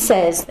 David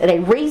says that a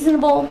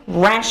reasonable,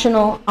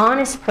 rational,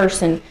 honest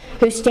person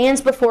who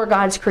stands before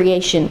God's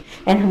creation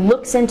and who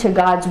looks into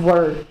God's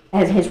word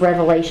as his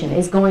revelation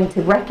is going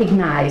to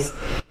recognize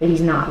that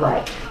he's not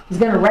right. He's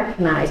going to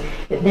recognize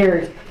that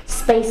there's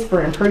space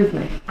for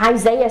improvement.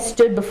 Isaiah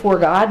stood before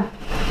God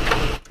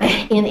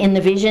in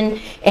the vision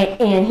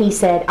and he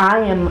said, I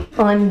am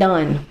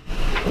undone.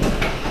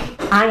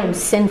 I am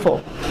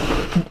sinful.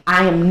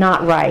 I am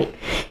not right.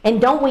 And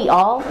don't we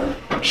all?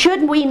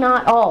 Should we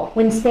not all,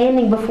 when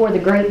standing before the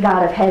great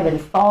God of heaven,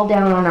 fall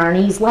down on our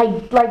knees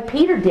like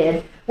Peter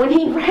did when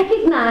he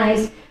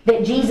recognized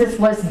that Jesus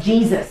was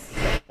Jesus?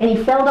 And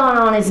he fell down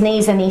on his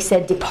knees and he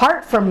said,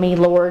 "Depart from me,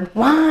 Lord."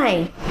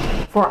 Why?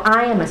 "For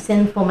I am a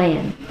sinful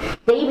man."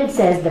 David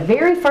says the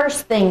very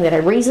first thing that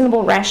a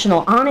reasonable,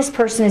 rational, honest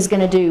person is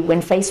going to do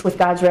when faced with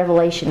God's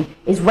revelation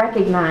is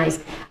recognize,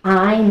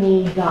 I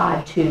need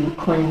God to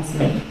cleanse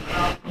me.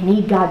 I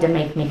need God to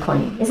make me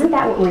clean. Isn't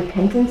that what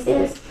repentance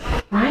is?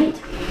 Right?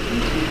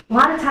 A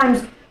lot of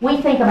times we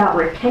think about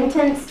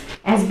repentance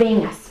as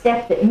being a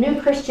step that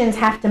new Christians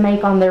have to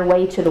make on their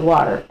way to the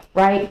water,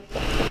 right?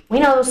 We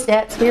know those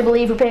steps. Hear,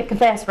 believe, repent,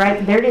 confess,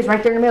 right? There it is,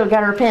 right there in the middle.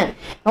 Got to repent.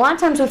 A lot of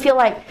times we feel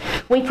like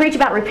we preach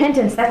about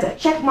repentance. That's a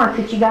check mark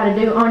that you got to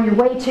do on your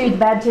way to the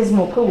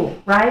baptismal pool,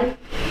 right?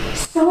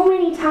 So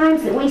many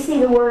times that we see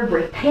the word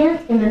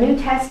repent in the New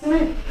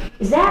Testament.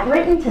 Is that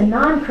written to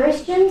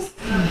non-Christians?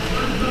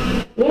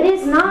 It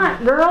is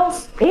not,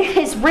 girls. It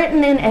is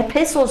written in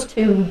epistles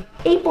to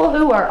people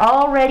who are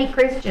already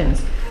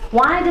Christians.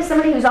 Why does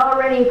somebody who's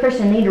already a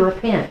Christian need to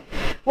repent?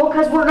 Well,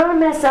 because we're going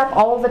to mess up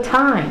all the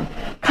time.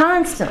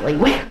 Constantly.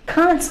 We're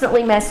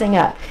constantly messing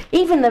up.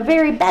 Even the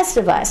very best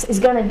of us is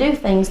going to do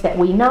things that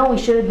we know we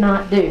should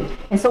not do.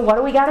 And so what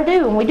do we got to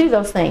do when we do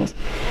those things?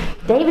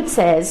 David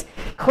says,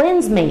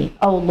 "Cleanse me,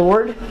 O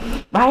Lord."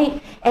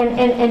 Right?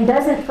 And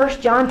doesn't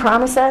 1 John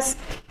promise us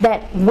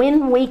that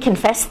when we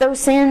confess those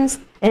sins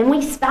and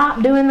we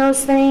stop doing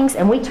those things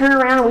and we turn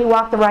around and we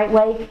walk the right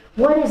way,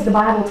 what does the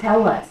Bible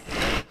tell us?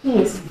 He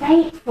is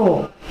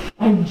faithful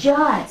and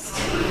just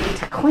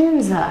to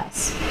cleanse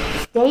us.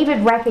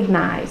 David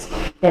recognized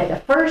that the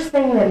first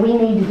thing that we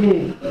need to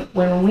do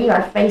when we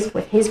are faced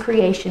with his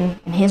creation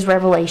and his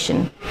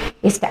revelation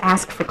is to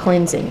ask for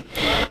cleansing.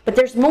 But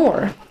there's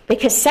more,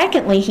 because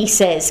secondly, he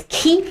says,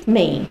 "Keep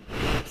me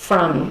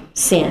from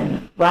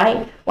sin,"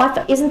 right?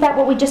 Well, isn't that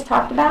what we just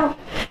talked about?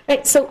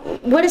 Right, so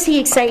what does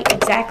he say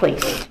exactly?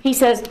 He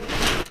says,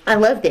 I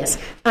love this,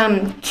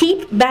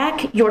 "Keep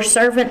back your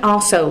servant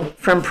also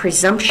from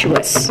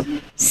presumptuous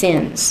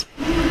sins."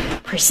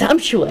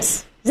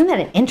 Presumptuous. Isn't that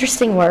an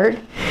interesting word?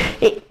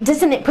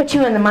 Doesn't it put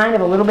you in the mind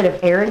of a little bit of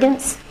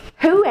arrogance?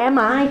 Who am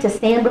I to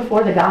stand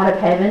before the God of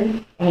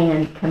heaven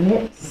and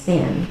commit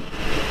sin?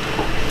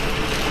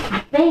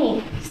 I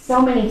think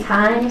so many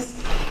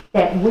times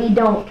that we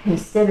don't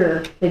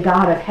consider the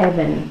God of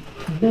heaven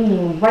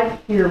being right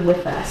here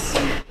with us.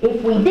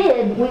 If we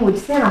did, we would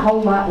sin a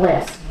whole lot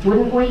less,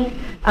 wouldn't we?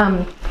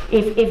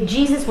 If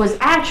Jesus was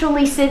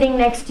actually sitting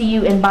next to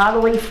you in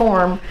bodily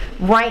form,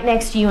 right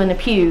next to you in the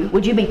pew,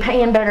 would you be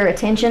paying better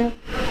attention?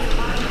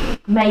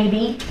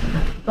 Maybe.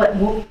 But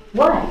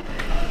what?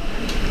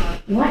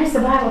 What does the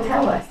Bible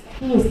tell us?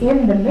 He is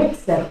in the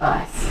midst of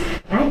us.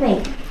 And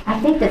I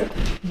think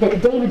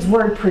that David's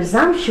word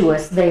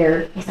presumptuous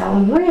there is a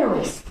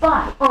really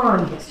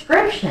spot-on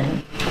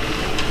description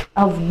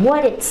of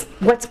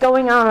what's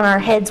going on in our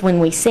heads when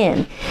we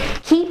sin.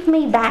 Keep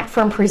me back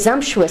from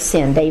presumptuous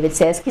sin, David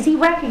says, because he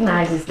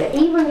recognizes that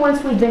even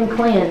once we've been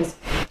cleansed,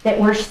 that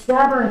we're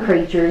stubborn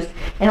creatures,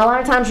 and a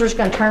lot of times we're just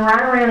going to turn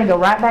right around and go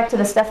right back to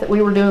the stuff that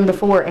we were doing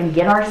before and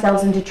get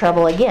ourselves into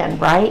trouble again,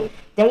 right?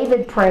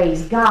 David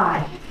prays,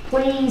 "God,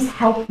 please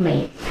help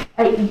me."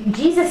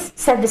 Jesus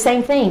said the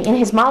same thing in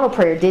his model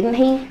prayer, didn't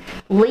he?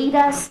 "Lead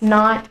us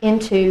not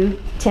into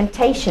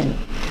temptation."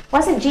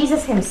 Wasn't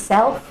Jesus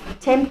himself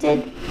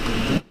tempted?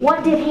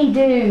 What did he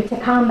do to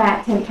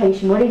combat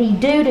temptation? What did he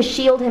do to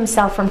shield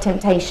himself from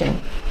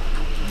temptation?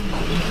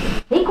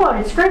 He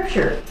quoted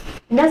Scripture.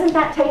 And doesn't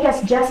that take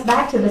us just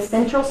back to the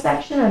central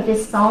section of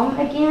this psalm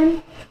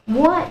again?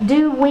 What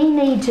do we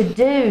need to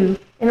do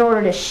in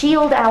order to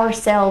shield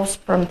ourselves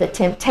from the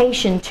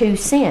temptation to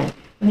sin?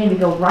 We need to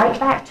go right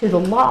back to the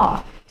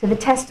law, to the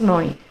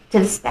testimony, to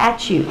the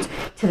statutes,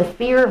 to the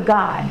fear of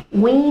God.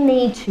 We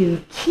need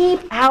to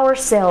keep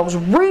ourselves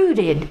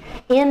rooted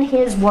in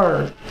His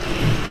Word.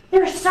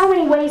 There are so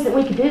many ways that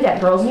we could do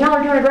that, girls, and y'all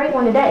are doing a great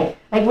one today.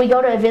 Like, we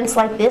go to events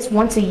like this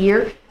once a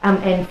year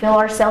and fill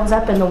ourselves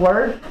up in the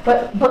Word,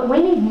 but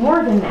we need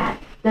more than that.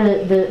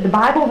 The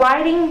Bible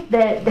writing,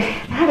 that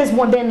has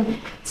been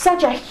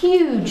such a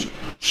huge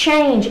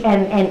change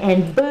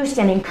and boost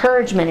and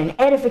encouragement and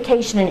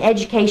edification and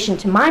education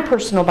to my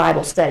personal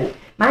Bible study.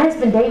 My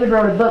husband David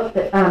wrote a book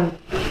that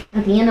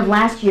at the end of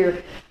last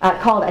year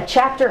called A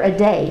Chapter a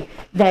Day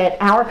that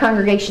our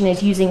congregation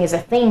is using as a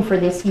theme for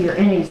this year.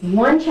 And it is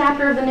one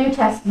chapter of the New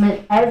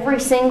Testament every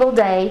single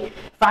day,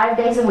 5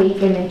 days a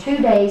week, and then 2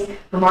 days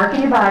for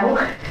marking your Bible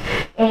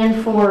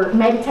and for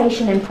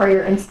meditation and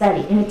prayer and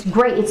study. And it's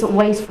great. It's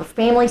ways for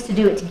families to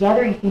do it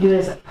together. You can do it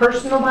as a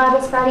personal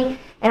Bible study.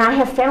 And I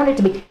have found it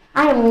to be,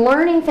 I am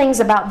learning things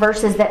about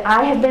verses that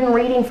I have been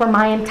reading for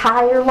my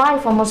entire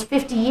life, almost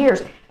 50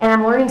 years, and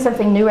I'm learning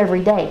something new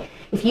every day.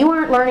 If you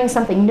aren't learning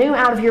something new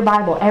out of your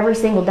Bible every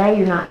single day,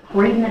 you're not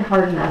reading it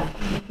hard enough.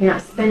 You're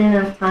not spending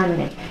enough time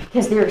in it.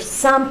 Because there's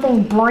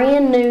something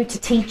brand new to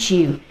teach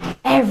you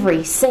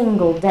every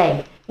single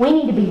day. We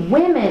need to be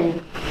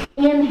women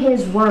in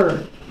His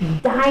Word,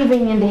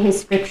 diving into His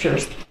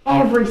Scriptures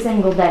every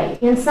single day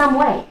in some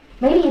way.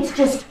 Maybe it's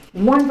just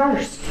one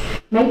verse.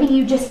 Maybe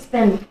you just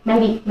spend,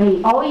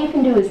 maybe all you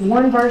can do is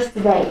one verse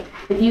today.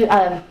 But you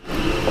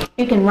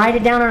can write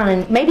it down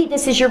on, maybe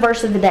this is your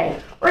verse of the day,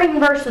 or even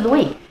verse of the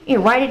week. You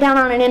write it down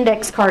on an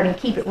index card and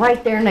keep it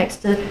right there next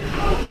to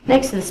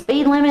the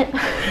speed limit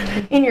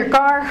in your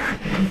car.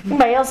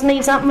 Anybody else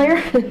need something there?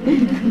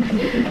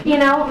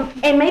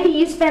 And maybe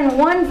you spend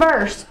one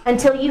verse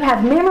until you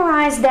have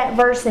memorized that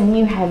verse and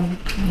you have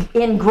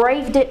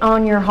engraved it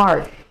on your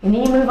heart. And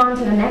then you move on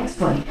to the next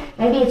one.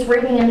 Maybe it's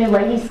reading a new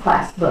ladies'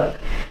 class book.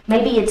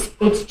 Maybe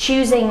it's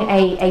choosing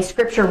a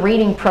scripture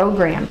reading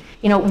program.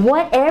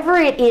 Whatever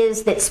it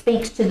is that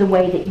speaks to the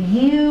way that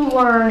you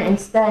learn and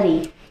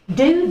study,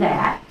 do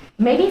that.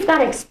 Maybe you've got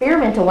to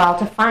experiment a while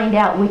to find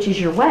out which is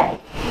your way,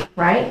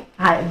 right?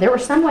 There were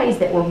some ways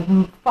that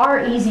were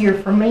far easier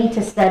for me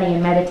to study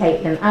and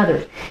meditate than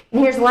others.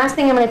 And here's the last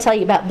thing I'm going to tell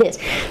you about this.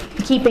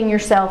 Keeping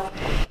yourself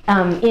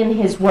in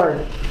His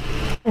Word.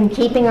 And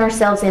keeping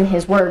ourselves in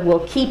His Word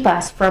will keep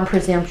us from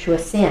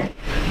presumptuous sin.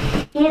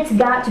 It's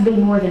got to be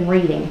more than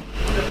reading.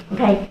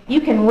 Okay? You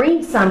can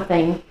read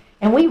something,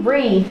 and we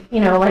read,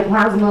 like when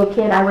I was a little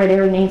kid, I read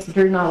every Nancy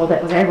Drew novel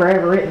that was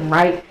ever written,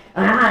 right?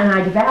 And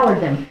I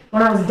devoured them.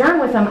 When I was done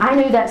with them, I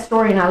knew that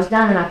story, and I was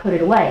done, and I put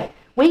it away.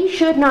 We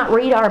should not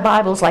read our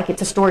Bibles like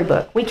it's a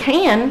storybook. We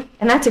can,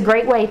 and that's a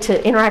great way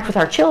to interact with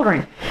our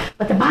children.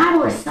 But the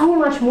Bible is so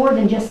much more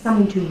than just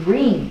something to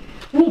read.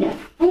 We need to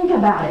think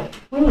about it.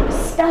 We need to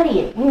study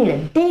it. We need to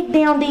dig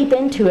down deep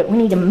into it. We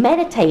need to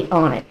meditate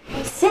on it.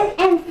 Sit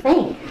and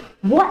think.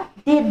 What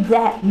did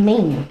that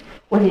mean?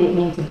 What did it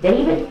mean to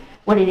David?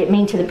 What did it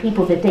mean to the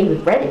people that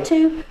David read it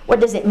to? What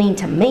does it mean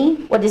to me?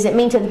 What does it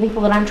mean to the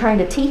people that I'm trying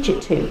to teach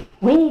it to?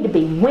 We need to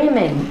be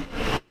women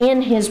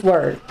in His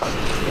Word.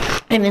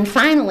 And then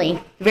finally,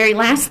 the very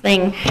last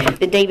thing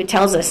that David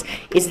tells us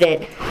is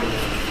that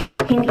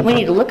we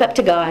need to look up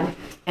to God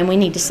and we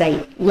need to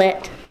say,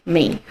 let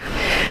me.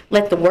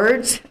 Let the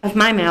words of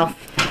my mouth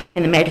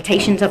and the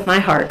meditations of my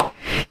heart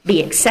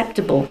be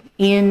acceptable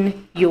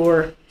in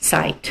your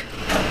sight.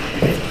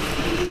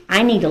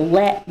 I need to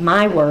let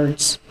my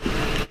words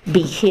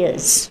be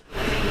His.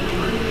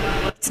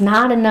 It's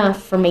not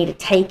enough for me to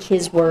take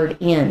His word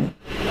in.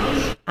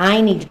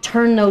 I need to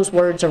turn those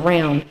words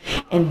around,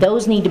 and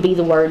those need to be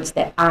the words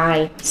that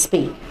I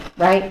speak,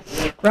 right?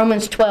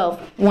 Romans 12,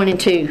 1 and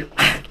 2.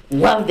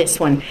 Love this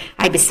one.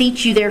 I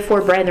beseech you,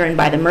 therefore, brethren,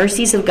 by the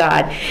mercies of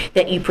God,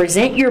 that you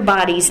present your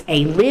bodies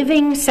a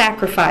living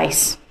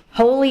sacrifice,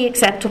 wholly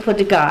acceptable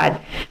to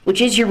God,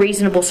 which is your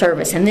reasonable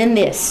service. And then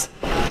this,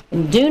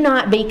 and do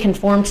not be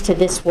conformed to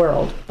this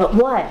world, but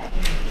what?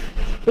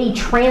 Be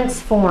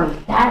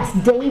transformed. That's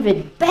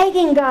David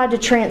begging God to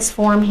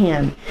transform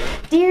him.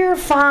 Dear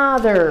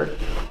Father,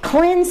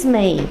 cleanse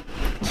me,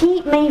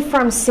 keep me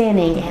from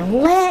sinning,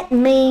 and let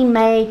me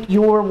make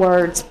your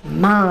words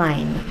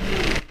mine.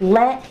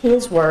 Let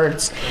His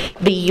words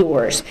be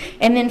yours.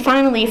 And then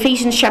finally,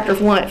 Ephesians chapter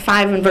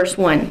 5 and verse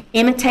 1.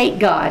 Imitate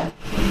God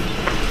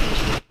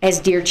as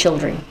dear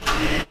children.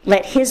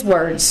 Let His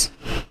words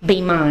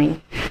be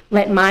mine.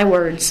 Let my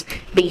words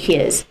be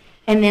His.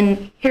 And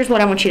then here's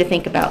what I want you to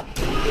think about.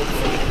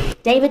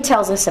 David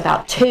tells us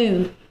about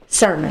 2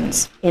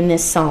 sermons in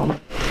this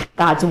psalm.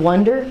 God's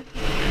wonder,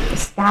 the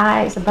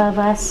skies above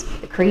us,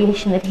 the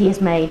creation that He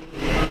has made.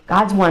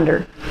 God's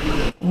wonder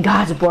and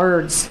God's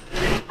words.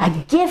 A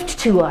gift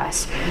to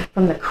us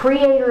from the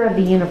Creator of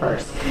the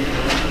universe.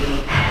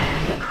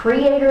 The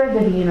Creator of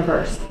the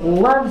universe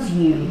loves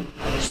you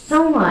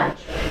so much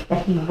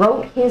that He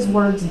wrote His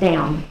words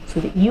down so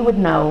that you would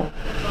know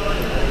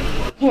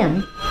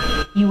Him.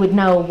 You would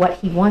know what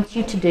He wants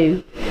you to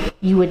do.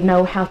 You would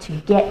know how to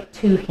get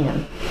to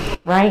Him.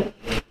 Right?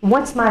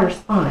 What's my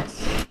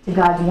response to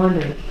God's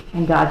wonder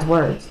and God's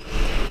words?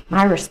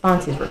 My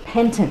response is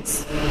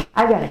repentance.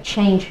 I've got to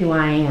change who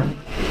I am.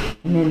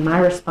 And then my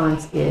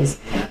response is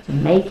to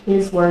make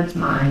His words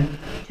mine,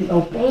 to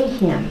obey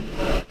Him,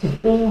 to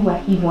be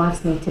what He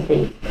wants me to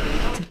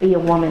be a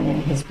woman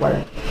in His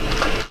Word.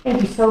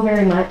 Thank you so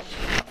very much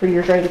for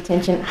your great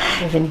attention.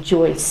 I've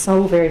enjoyed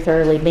so very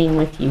thoroughly being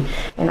with you,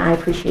 and I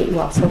appreciate you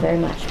all so very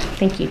much.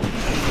 Thank you.